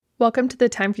Welcome to the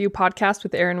Time for You podcast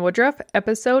with Erin Woodruff,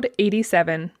 episode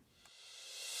 87.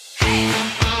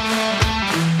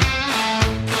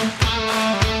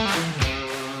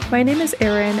 My name is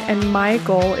Erin, and my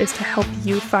goal is to help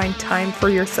you find time for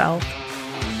yourself.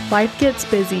 Life gets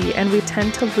busy, and we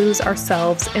tend to lose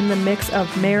ourselves in the mix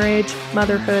of marriage,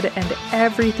 motherhood, and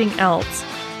everything else.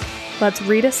 Let's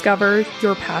rediscover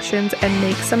your passions and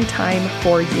make some time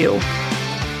for you.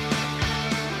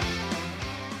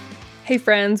 Hey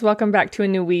friends, welcome back to a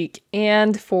new week.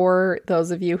 And for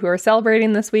those of you who are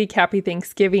celebrating this week, happy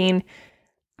Thanksgiving.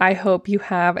 I hope you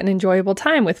have an enjoyable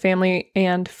time with family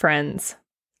and friends.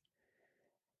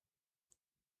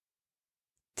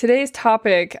 Today's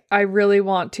topic, I really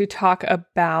want to talk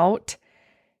about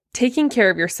taking care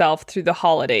of yourself through the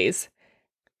holidays,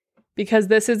 because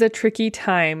this is a tricky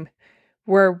time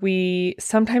where we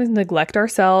sometimes neglect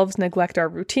ourselves, neglect our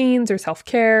routines or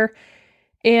self-care.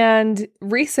 And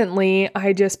recently,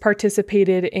 I just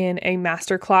participated in a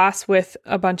masterclass with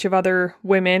a bunch of other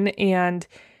women, and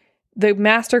the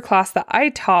masterclass that I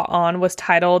taught on was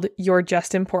titled, You're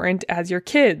Just Important as Your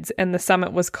Kids, and the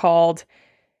summit was called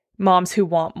Moms Who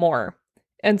Want More.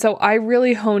 And so I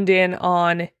really honed in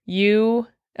on you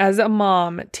as a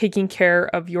mom taking care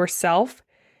of yourself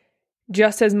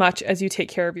just as much as you take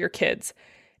care of your kids.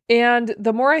 And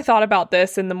the more I thought about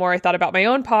this and the more I thought about my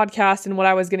own podcast and what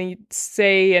I was going to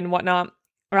say and whatnot,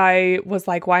 I was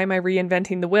like, why am I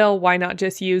reinventing the wheel? Why not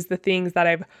just use the things that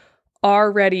I've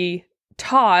already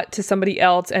taught to somebody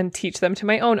else and teach them to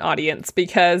my own audience?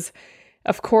 Because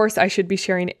of course I should be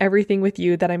sharing everything with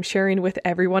you that I'm sharing with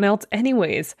everyone else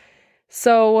anyways.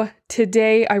 So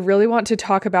today I really want to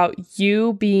talk about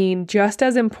you being just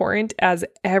as important as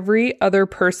every other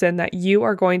person that you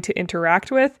are going to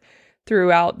interact with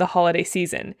throughout the holiday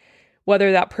season.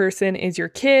 Whether that person is your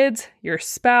kids, your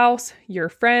spouse, your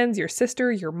friends, your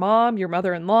sister, your mom, your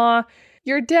mother-in-law,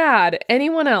 your dad,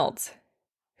 anyone else,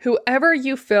 whoever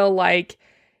you feel like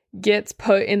gets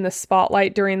put in the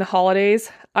spotlight during the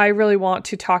holidays, I really want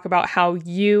to talk about how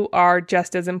you are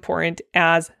just as important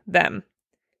as them.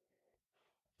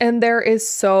 And there is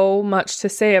so much to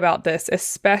say about this,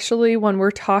 especially when we're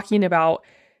talking about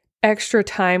extra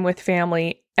time with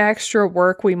family, extra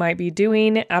work we might be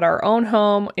doing at our own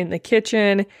home, in the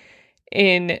kitchen,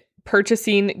 in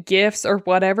purchasing gifts or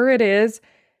whatever it is.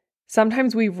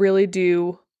 Sometimes we really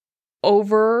do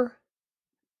overextend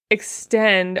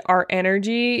our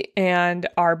energy and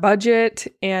our budget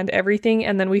and everything,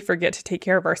 and then we forget to take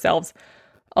care of ourselves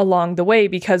along the way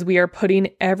because we are putting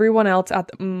everyone else at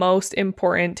the most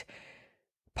important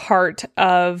part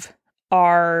of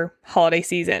our holiday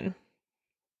season.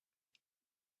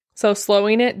 So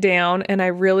slowing it down, and I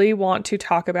really want to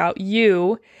talk about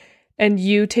you and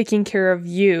you taking care of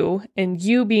you and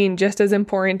you being just as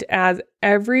important as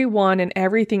everyone and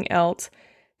everything else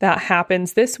that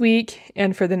happens this week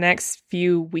and for the next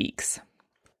few weeks.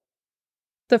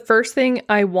 The first thing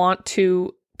I want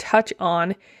to touch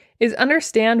on is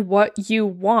understand what you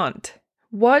want.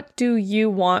 What do you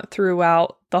want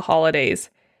throughout the holidays?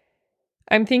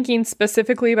 I'm thinking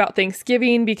specifically about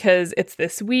Thanksgiving because it's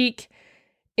this week.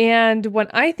 And when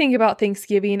I think about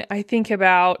Thanksgiving, I think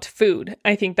about food.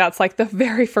 I think that's like the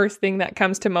very first thing that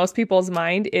comes to most people's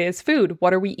mind is food.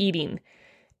 What are we eating?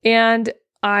 And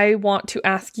I want to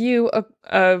ask you,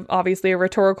 obviously a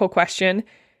rhetorical question,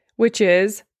 which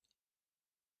is,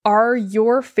 are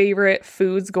your favorite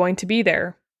foods going to be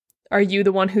there? Are you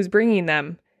the one who's bringing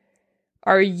them?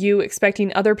 Are you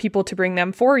expecting other people to bring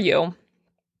them for you?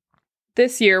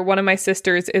 This year, one of my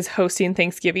sisters is hosting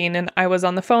Thanksgiving, and I was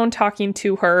on the phone talking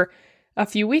to her a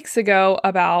few weeks ago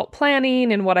about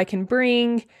planning and what I can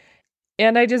bring.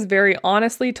 And I just very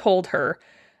honestly told her,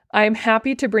 I'm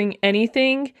happy to bring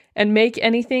anything and make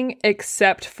anything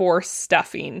except for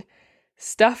stuffing.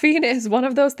 Stuffing is one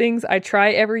of those things I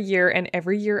try every year, and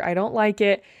every year I don't like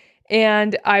it.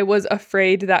 And I was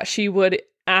afraid that she would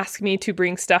ask me to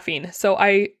bring stuffing. So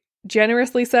I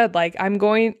generously said,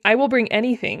 I will bring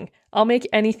anything. I'll make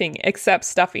anything except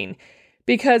stuffing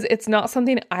because it's not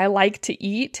something I like to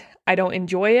eat. I don't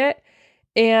enjoy it.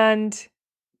 And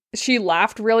she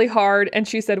laughed really hard and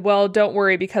she said, well, don't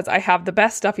worry because I have the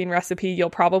best stuffing recipe. You'll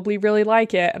probably really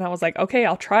like it. And I was like, okay,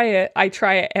 I'll try it. I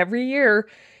try it every year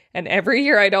and every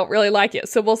year I don't really like it.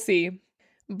 So we'll see.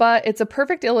 But it's a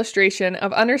perfect illustration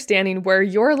of understanding where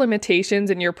your limitations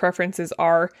and your preferences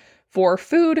are for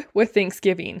food with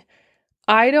Thanksgiving.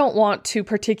 I don't want to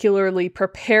particularly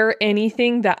prepare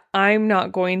anything that I'm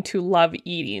not going to love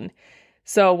eating.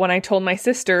 So when I told my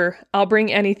sister, I'll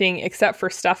bring anything except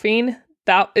for stuffing,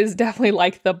 that is definitely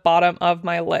like the bottom of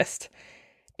my list.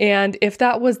 And if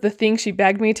that was the thing she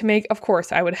begged me to make, of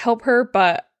course I would help her,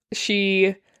 but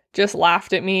she just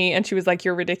laughed at me and she was like,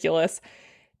 "You're ridiculous."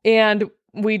 And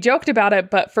we joked about it,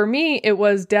 but for me, it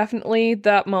was definitely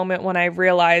that moment when I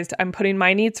realized I'm putting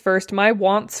my needs first, my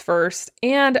wants first,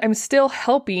 and I'm still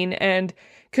helping and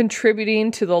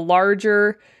contributing to the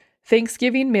larger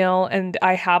Thanksgiving meal. And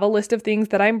I have a list of things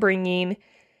that I'm bringing,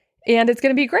 and it's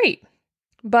going to be great.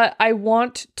 But I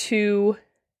want to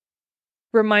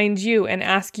remind you and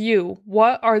ask you,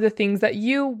 what are the things that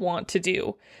you want to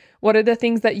do? What are the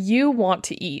things that you want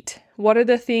to eat? What are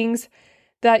the things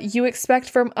that you expect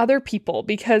from other people?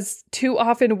 Because too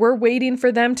often we're waiting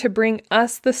for them to bring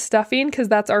us the stuffing because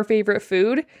that's our favorite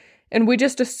food. And we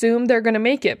just assume they're going to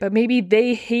make it, but maybe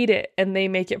they hate it and they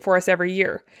make it for us every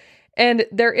year. And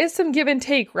there is some give and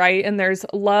take, right? And there's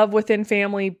love within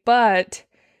family, but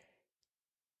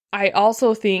I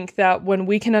also think that when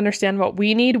we can understand what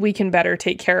we need, we can better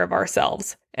take care of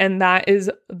ourselves. And that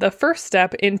is the first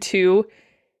step into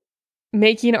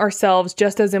making ourselves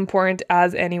just as important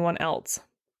as anyone else.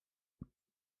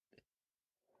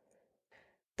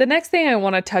 The next thing I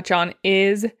want to touch on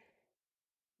is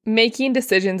making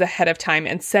decisions ahead of time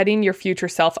and setting your future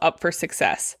self up for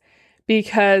success.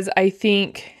 Because I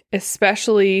think,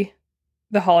 especially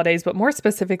the holidays, but more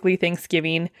specifically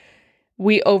Thanksgiving,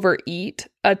 we overeat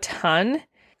a ton.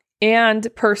 And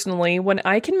personally, when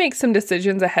I can make some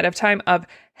decisions ahead of time of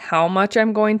how much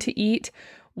I'm going to eat,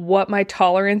 what my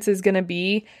tolerance is going to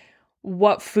be,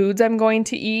 what foods I'm going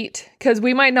to eat, because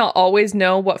we might not always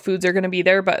know what foods are going to be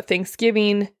there, but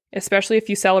Thanksgiving, especially if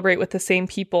you celebrate with the same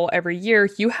people every year,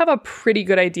 you have a pretty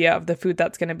good idea of the food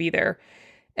that's going to be there.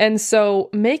 And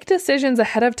so make decisions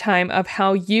ahead of time of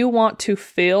how you want to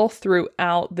feel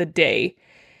throughout the day.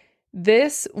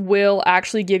 This will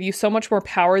actually give you so much more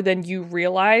power than you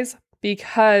realize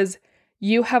because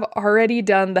you have already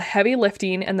done the heavy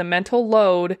lifting and the mental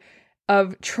load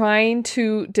of trying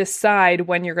to decide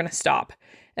when you're going to stop.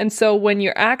 And so when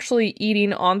you're actually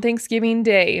eating on Thanksgiving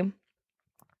Day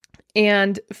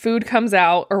and food comes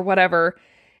out or whatever,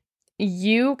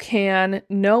 you can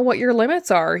know what your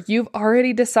limits are. You've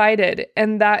already decided.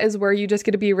 And that is where you just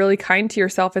get to be really kind to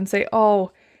yourself and say,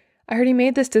 oh, I already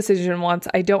made this decision once.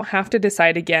 I don't have to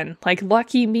decide again. Like,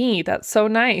 lucky me. That's so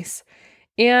nice.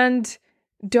 And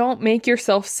don't make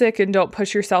yourself sick and don't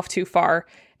push yourself too far.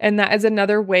 And that is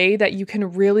another way that you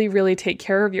can really, really take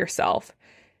care of yourself.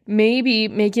 Maybe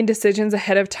making decisions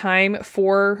ahead of time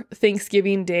for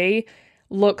Thanksgiving Day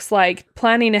looks like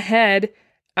planning ahead.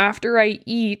 After I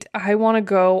eat, I want to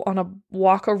go on a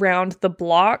walk around the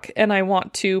block and I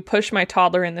want to push my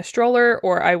toddler in the stroller,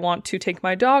 or I want to take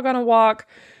my dog on a walk,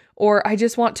 or I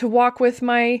just want to walk with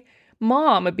my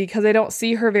mom because I don't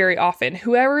see her very often.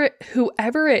 Whoever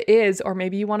it is, or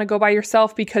maybe you want to go by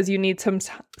yourself because you need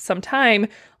some time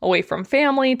away from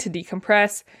family to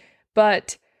decompress.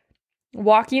 But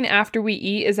walking after we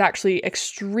eat is actually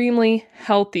extremely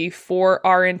healthy for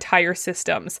our entire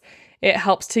systems. It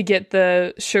helps to get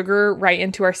the sugar right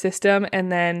into our system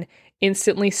and then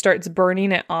instantly starts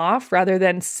burning it off rather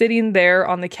than sitting there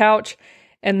on the couch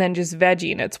and then just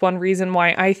vegging. It's one reason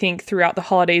why I think throughout the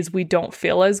holidays we don't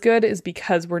feel as good is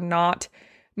because we're not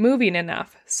moving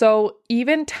enough. So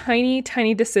even tiny,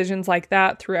 tiny decisions like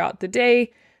that throughout the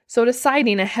day. So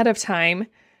deciding ahead of time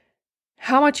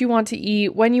how much you want to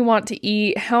eat, when you want to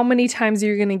eat, how many times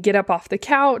you're going to get up off the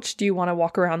couch. Do you want to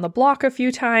walk around the block a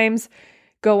few times?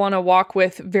 Go on a walk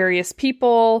with various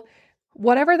people?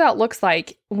 Whatever that looks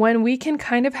like, when we can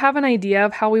kind of have an idea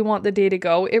of how we want the day to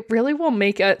go, it really will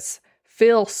make us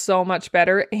feel so much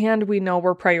better, and we know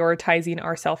we're prioritizing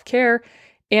our self-care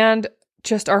and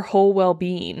just our whole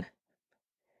well-being.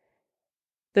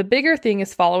 The bigger thing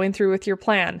is following through with your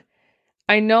plan.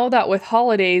 I know that with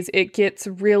holidays, it gets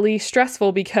really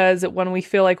stressful because when we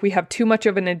feel like we have too much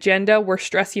of an agenda, we're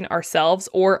stressing ourselves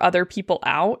or other people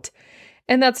out.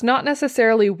 And that's not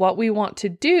necessarily what we want to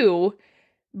do,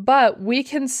 but we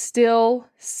can still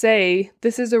say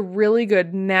this is a really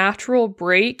good natural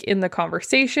break in the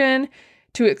conversation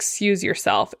to excuse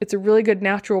yourself. It's a really good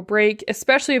natural break,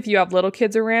 especially if you have little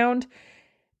kids around.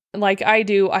 Like I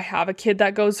do, I have a kid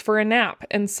that goes for a nap.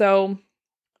 And so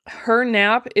her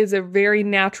nap is a very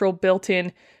natural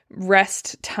built-in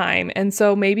rest time. And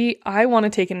so maybe I want to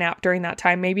take a nap during that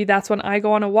time. Maybe that's when I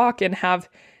go on a walk and have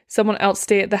someone else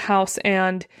stay at the house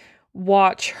and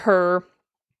watch her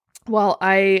while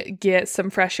I get some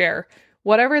fresh air.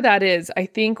 Whatever that is, I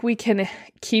think we can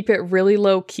keep it really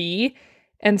low key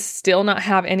and still not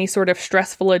have any sort of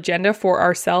stressful agenda for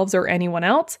ourselves or anyone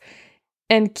else,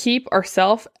 and keep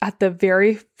ourselves at the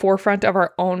very forefront of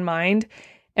our own mind,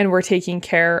 and we're taking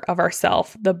care of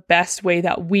ourselves the best way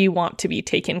that we want to be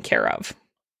taken care of.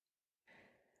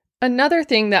 Another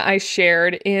thing that I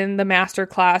shared in the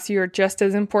masterclass, You're Just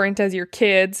as Important as Your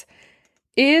Kids,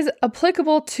 is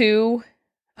applicable to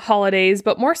holidays,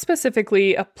 but more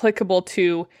specifically applicable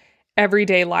to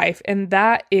everyday life. And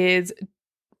that is,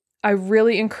 I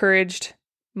really encouraged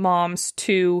moms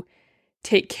to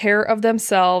take care of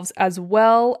themselves as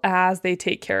well as they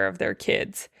take care of their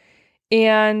kids.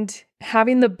 And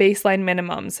having the baseline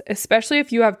minimums, especially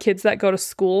if you have kids that go to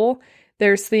school,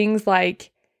 there's things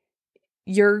like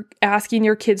you're asking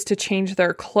your kids to change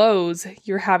their clothes,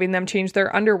 you're having them change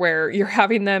their underwear, you're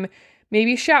having them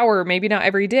maybe shower, maybe not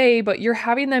every day, but you're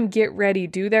having them get ready,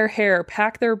 do their hair,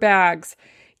 pack their bags,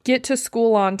 get to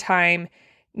school on time.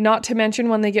 Not to mention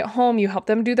when they get home, you help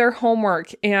them do their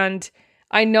homework. And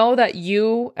I know that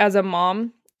you as a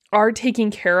mom are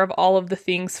taking care of all of the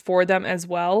things for them as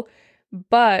well.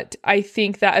 But I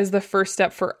think that is the first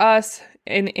step for us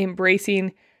in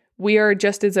embracing we are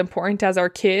just as important as our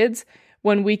kids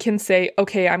when we can say,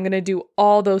 okay, I'm going to do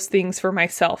all those things for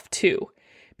myself too.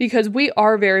 Because we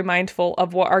are very mindful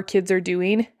of what our kids are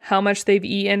doing, how much they've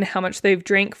eaten, how much they've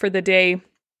drank for the day,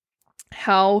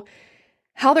 how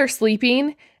they're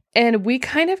sleeping, and we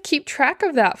kind of keep track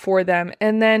of that for them.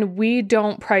 And then we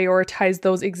don't prioritize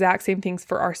those exact same things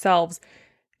for ourselves.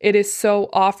 It is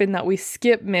so often that we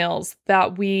skip meals,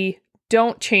 that we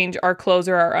don't change our clothes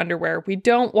or our underwear. We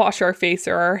don't wash our face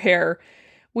or our hair.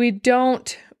 We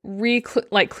don't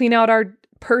clean out our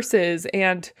purses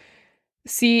and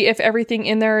see if everything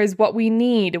in there is what we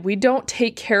need. We don't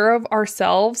take care of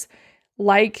ourselves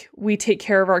like we take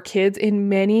care of our kids in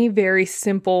many very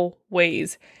simple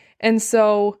ways. And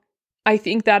so I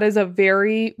think that is a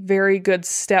very, very good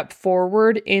step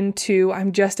forward into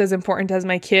I'm just as important as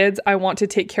my kids. I want to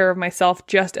take care of myself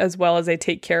just as well as I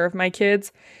take care of my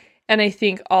kids. And I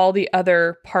think all the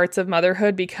other parts of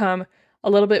motherhood become a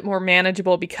little bit more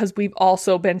manageable because we've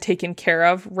also been taken care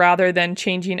of rather than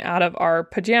changing out of our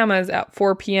pajamas at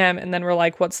 4 p.m. And then we're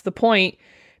like, what's the point?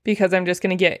 Because I'm just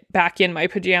going to get back in my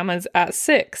pajamas at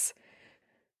 6.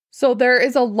 So there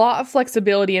is a lot of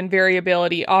flexibility and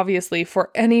variability, obviously, for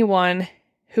anyone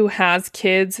who has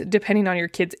kids, depending on your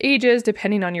kids' ages,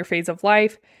 depending on your phase of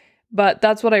life. But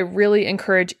that's what I really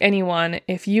encourage anyone.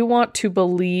 If you want to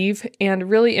believe and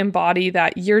really embody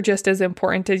that you're just as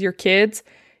important as your kids,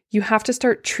 you have to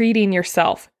start treating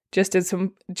yourself just as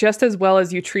well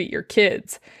as you treat your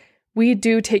kids. We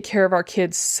do take care of our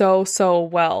kids so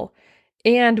well.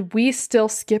 And we still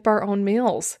skip our own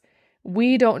meals.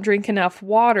 We don't drink enough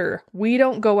water. We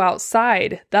don't go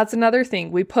outside. That's another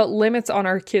thing. We put limits on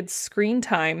our kids' screen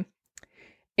time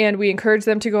and we encourage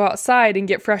them to go outside and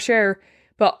get fresh air.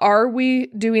 But are we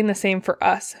doing the same for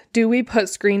us? Do we put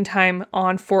screen time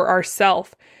on for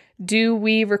ourselves? Do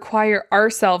we require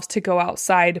ourselves to go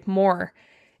outside more?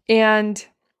 And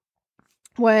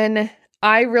when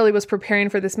I really was preparing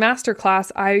for this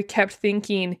masterclass, I kept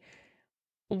thinking,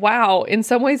 wow, in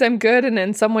some ways I'm good and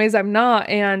in some ways I'm not.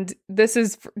 And this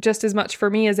is just as much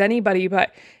for me as anybody,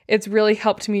 but it's really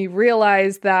helped me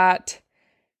realize that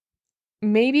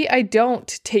maybe I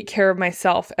don't take care of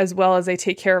myself as well as I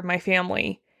take care of my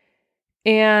family.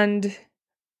 And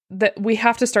that we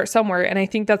have to start somewhere. And I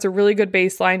think that's a really good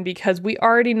baseline because we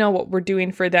already know what we're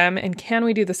doing for them. And can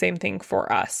we do the same thing for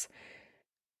us?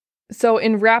 So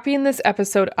in wrapping this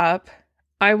episode up,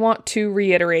 I want to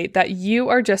reiterate that you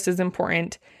are just as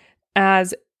important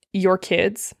as your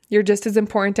kids. You're just as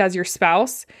important as your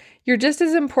spouse. You're just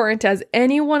as important as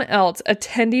anyone else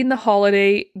attending the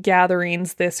holiday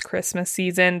gatherings this Christmas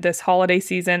season, this holiday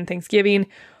season, Thanksgiving,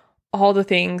 all the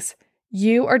things.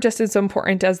 You are just as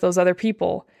important as those other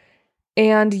people.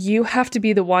 And you have to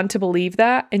be the one to believe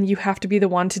that, and you have to be the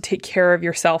one to take care of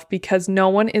yourself because no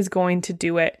one is going to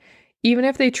do it. Even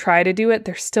if they try to do it,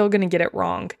 they're still going to get it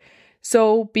wrong.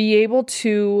 So be able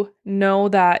to know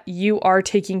that you are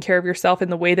taking care of yourself in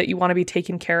the way that you want to be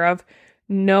taken care of.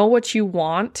 Know what you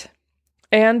want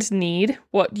and need,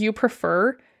 what you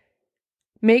prefer.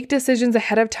 Make decisions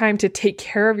ahead of time to take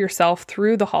care of yourself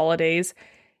through the holidays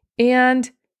and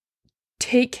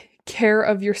take care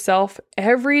of yourself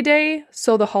every day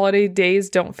so the holiday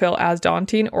days don't feel as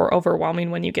daunting or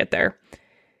overwhelming when you get there.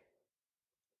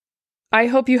 I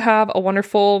hope you have a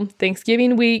wonderful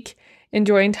Thanksgiving week,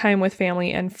 enjoying time with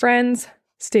family and friends.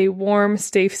 Stay warm,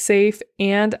 stay safe,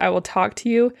 and I will talk to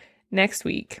you next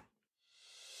week.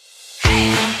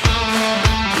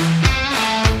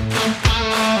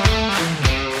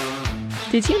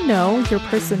 Did you know your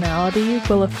personality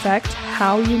will affect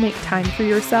how you make time for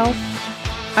yourself?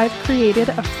 I've created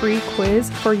a free quiz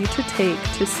for you to take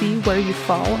to see where you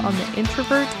fall on the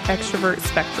introvert-extrovert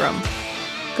spectrum.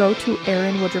 Go to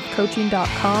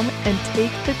erinwoodruffcoaching.com and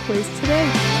take the quiz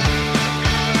today.